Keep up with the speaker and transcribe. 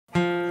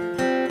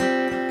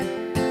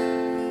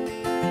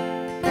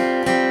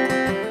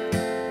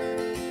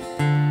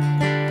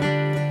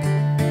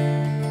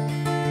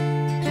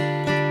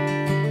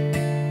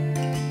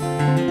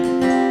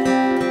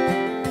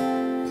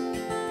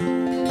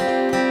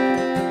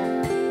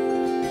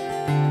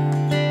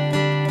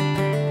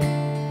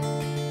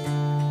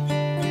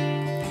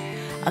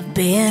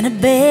been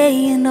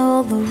obeying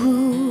all the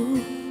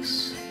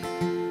rules,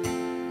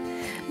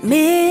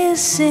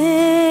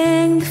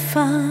 missing the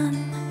fun.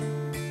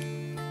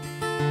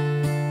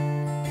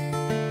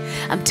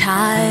 I'm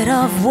tired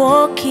of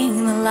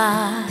walking the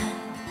line,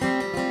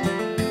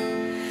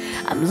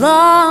 I'm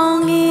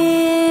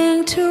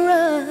longing to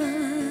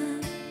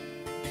run,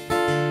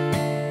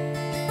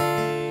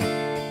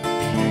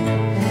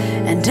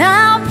 and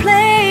I'm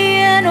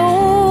playing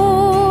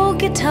old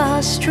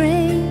guitar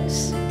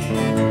strings.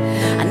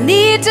 I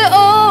need to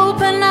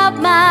open up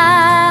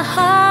my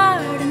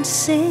heart and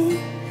sing.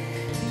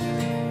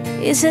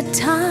 Is it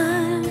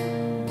time?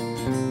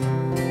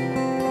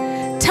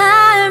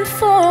 Time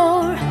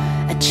for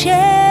a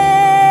change.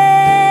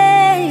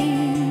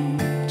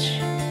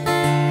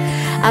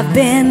 I've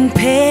been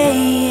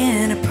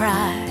paying a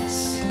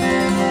price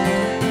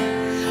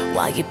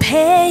while you're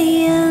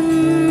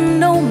paying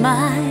no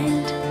mind.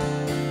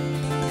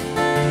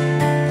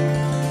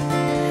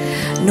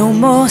 No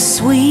more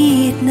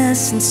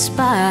sweetness and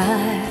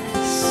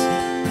spice,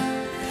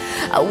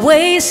 a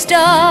waste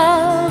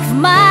of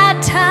my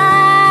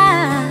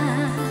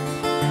time.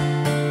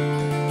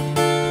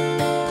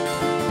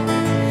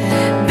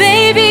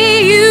 Baby,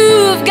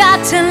 you've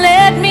got to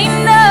let me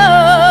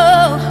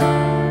know.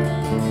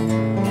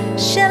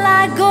 Shall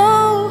I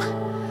go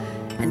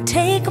and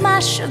take my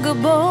sugar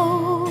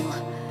bowl?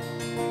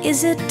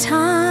 Is it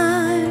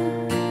time?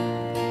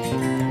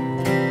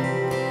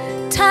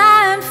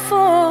 Time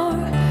for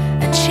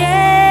a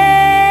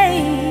change.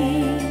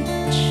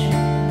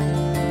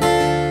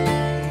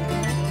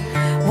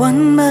 One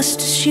must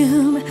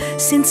assume,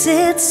 since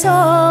it's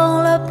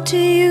all up to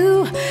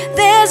you,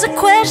 there's a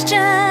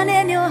question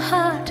in your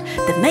heart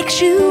that makes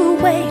you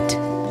wait.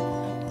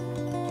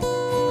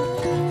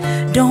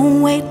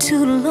 Don't wait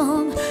too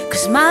long,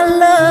 'cause my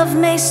love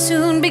may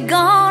soon be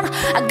gone.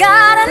 I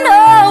gotta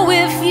know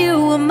if you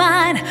were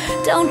mine.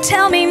 Don't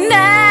tell me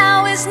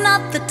now is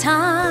not the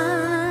time.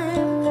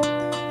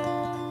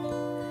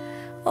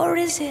 Or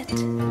is it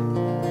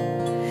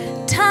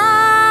time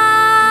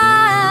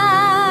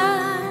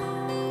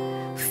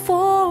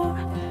for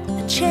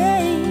a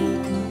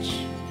change?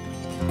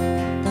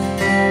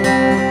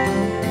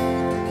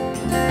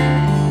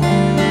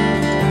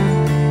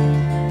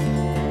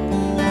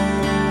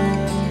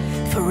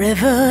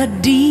 Forever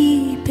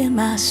deep in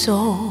my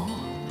soul,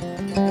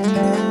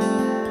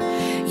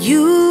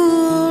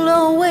 you'll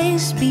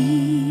always be.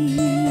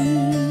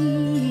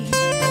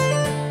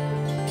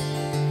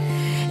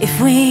 If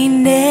we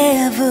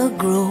never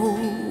grow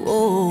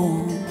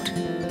old,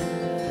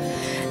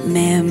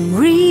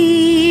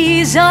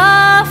 memories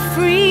are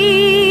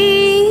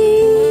free,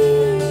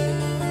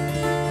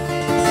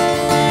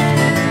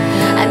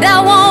 and I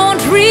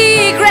won't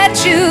regret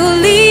you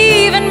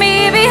leaving me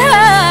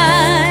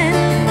behind.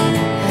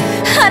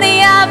 Honey,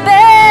 I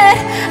bet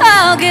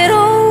I'll get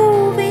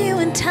over you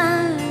in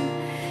time,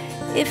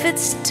 if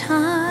it's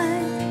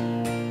time.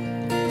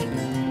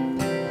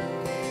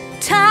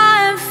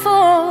 Time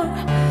for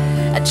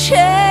a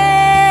change.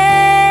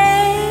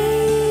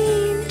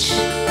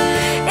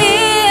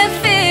 If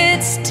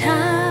it's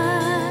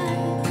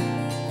time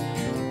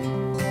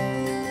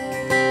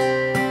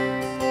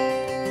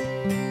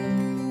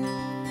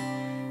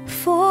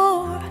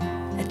for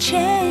a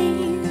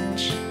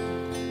change.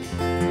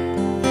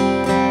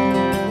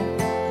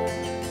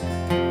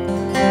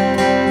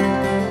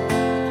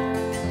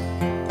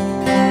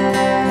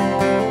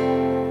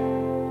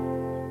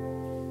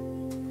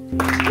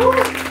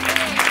 Woo!